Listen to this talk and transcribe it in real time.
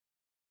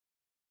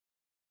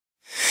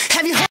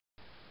Have you heard?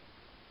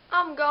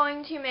 I'm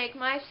going to make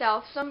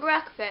myself some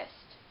breakfast.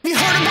 Have you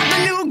heard about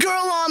the new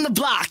girl on the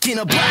block in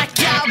a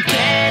blackout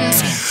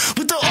Benz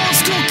with the old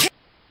school?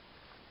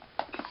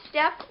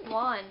 Step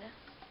 1.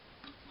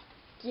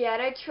 Get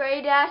a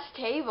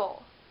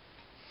tray-table.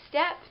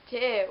 Step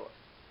 2.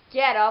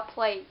 Get a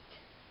plate.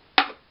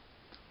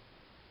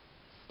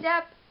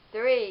 Step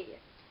 3.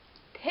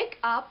 Pick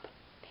up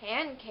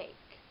pancake.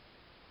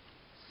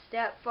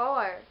 Step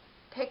 4.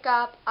 Pick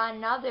up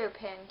another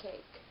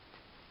pancake.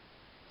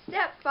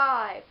 Step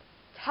 5.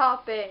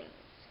 Toppings.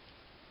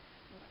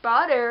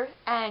 Butter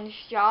and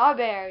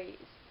strawberries.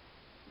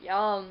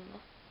 Yum.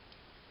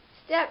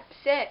 Step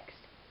 6.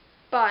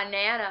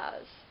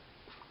 Bananas.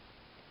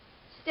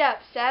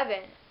 Step 7.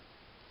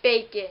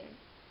 Bacon.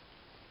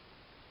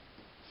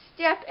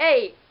 Step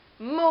 8.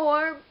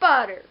 More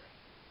butter.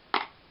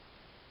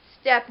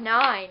 Step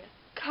 9.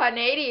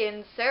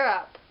 Canadian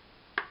syrup.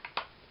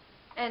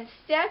 And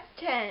step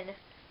 10.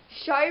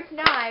 Sharp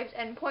knives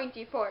and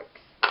pointy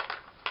forks.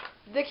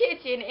 The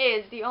kitchen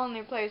is the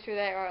only place where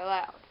they are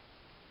allowed.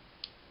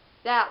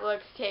 That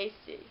looks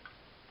tasty.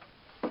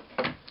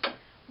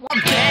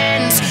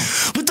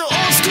 Benz with the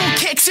old school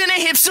kicks and the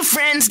hips of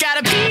friends got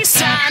a peace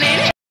sign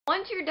in it.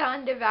 Once you're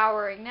done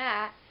devouring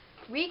that,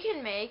 we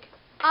can make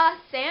a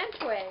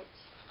sandwich.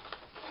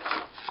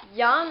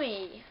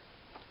 Yummy!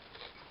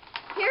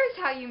 Here's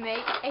how you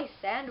make a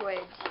sandwich.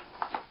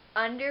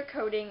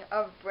 Undercoating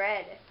of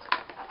bread.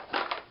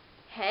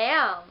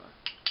 Ham.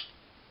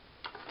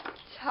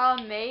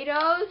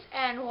 Tomatoes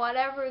and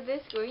whatever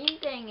this green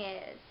thing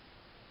is.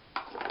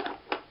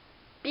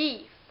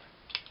 Beef.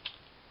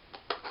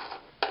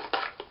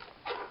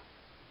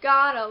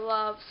 Gotta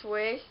love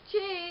Swiss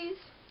cheese.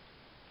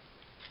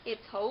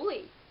 It's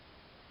holy.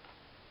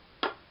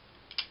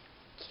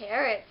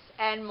 Carrots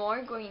and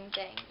more green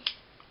things.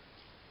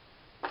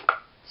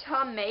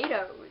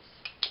 Tomatoes.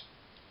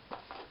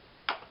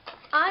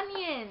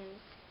 Onions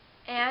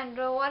and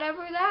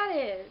whatever that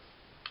is.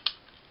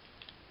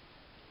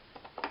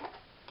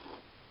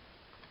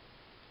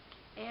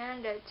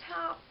 And a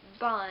top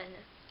bun.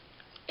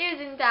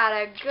 Isn't that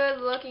a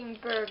good looking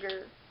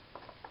burger?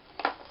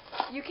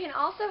 You can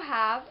also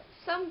have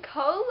some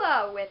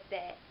cola with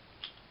it.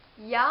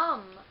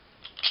 Yum!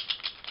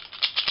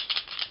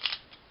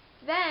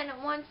 Then,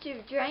 once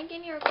you've drank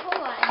in your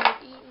cola and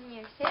you've eaten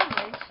your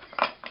sandwich,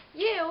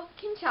 you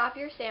can chop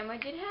your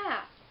sandwich in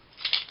half.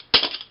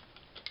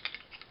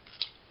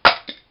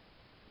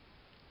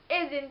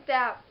 Isn't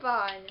that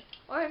fun?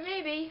 Or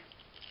maybe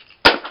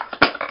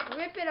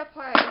rip it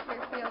apart if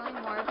you're feeling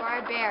more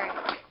barbaric.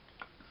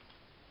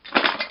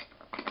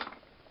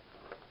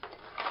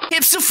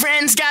 Hips of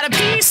friends got a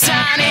peace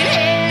sign in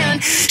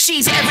hand.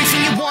 She's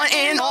everything you want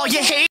and all you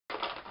hate.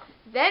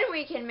 Then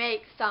we can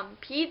make some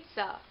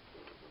pizza.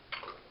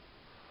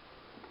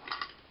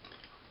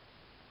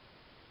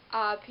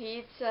 A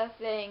pizza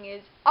thing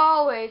is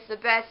always the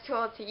best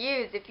tool to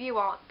use if you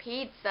want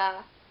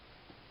pizza.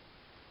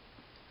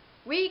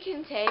 We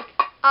can take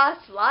a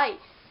slice.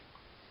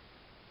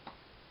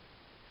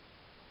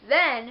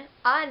 Then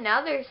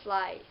another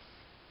slice.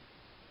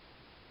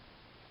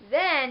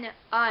 Then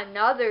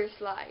another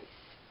slice.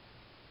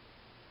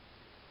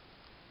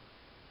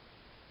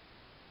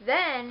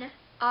 Then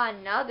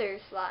another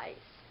slice.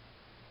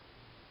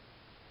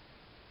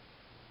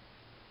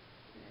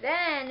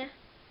 Then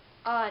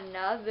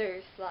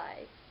another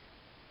slice.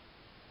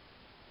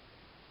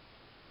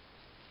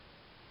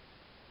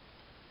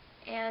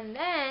 And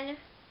then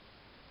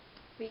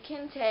we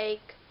can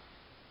take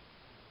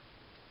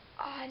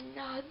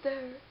another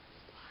slice.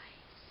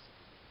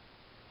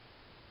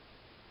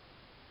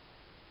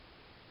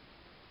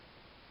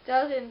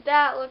 Doesn't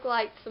that look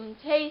like some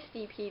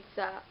tasty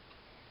pizza?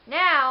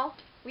 Now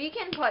we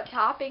can put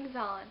toppings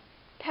on.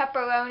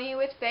 Pepperoni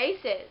with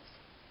faces.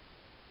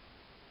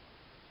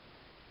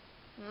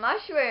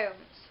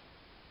 Mushrooms.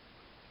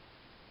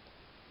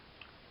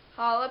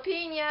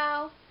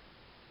 Jalapeno.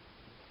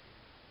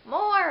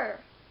 More.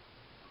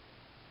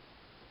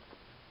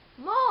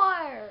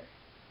 More.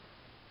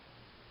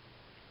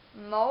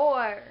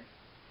 More.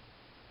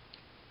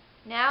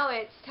 Now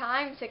it's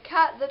time to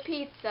cut the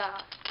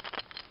pizza.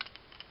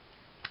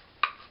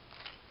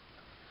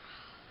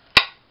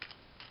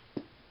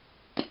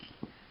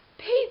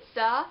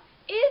 Pizza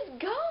is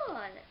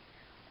gone.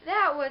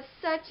 That was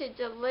such a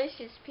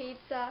delicious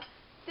pizza.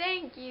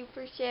 Thank you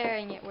for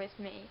sharing it with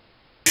me.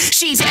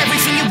 She's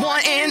everything you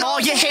want and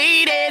all you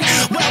hated.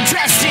 Well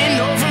dressed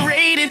and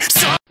overrated.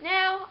 So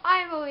now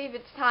I believe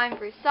it's time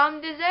for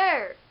some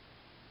dessert.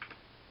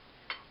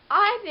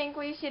 I think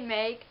we should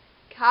make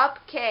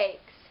cupcakes.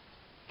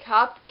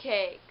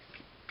 Cupcakes.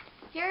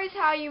 Here's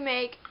how you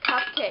make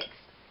cupcakes.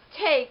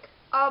 Take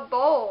a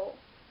bowl.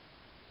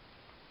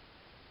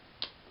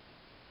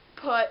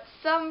 Put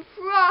some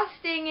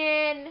frosting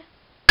in.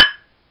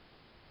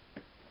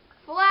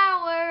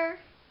 Flour.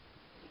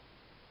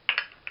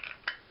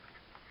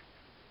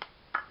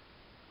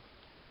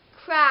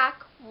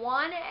 Crack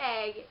 1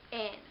 egg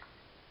in.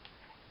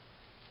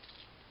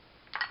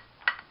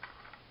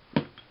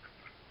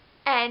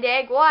 And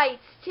egg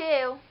whites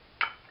 2.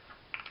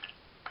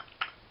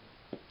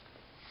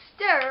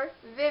 Stir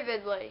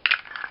vividly.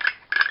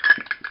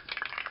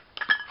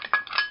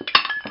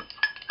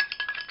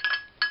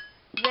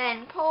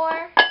 Then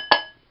pour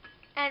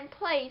and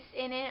place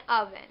in an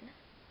oven.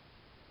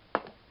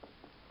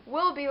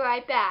 We'll be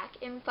right back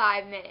in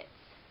 5 minutes.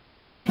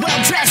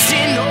 Well dressed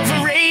and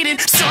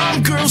overrated,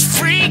 some girls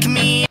freak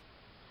me.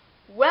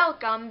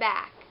 Welcome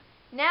back.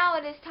 Now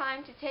it is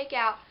time to take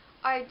out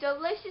our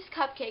delicious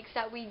cupcakes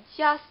that we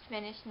just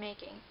finished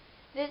making.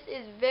 This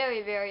is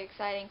very, very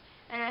exciting,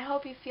 and I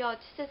hope you feel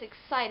just as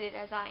excited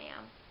as I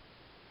am.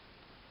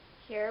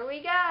 Here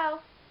we go.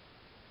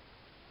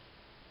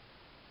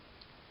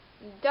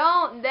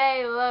 Don't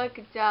they look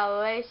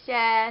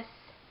delicious?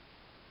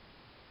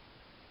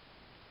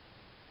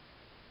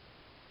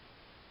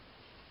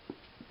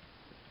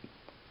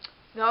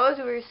 Those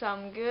were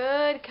some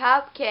good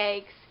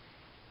cupcakes.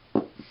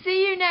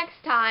 See you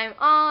next time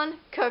on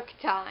Cook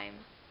Time.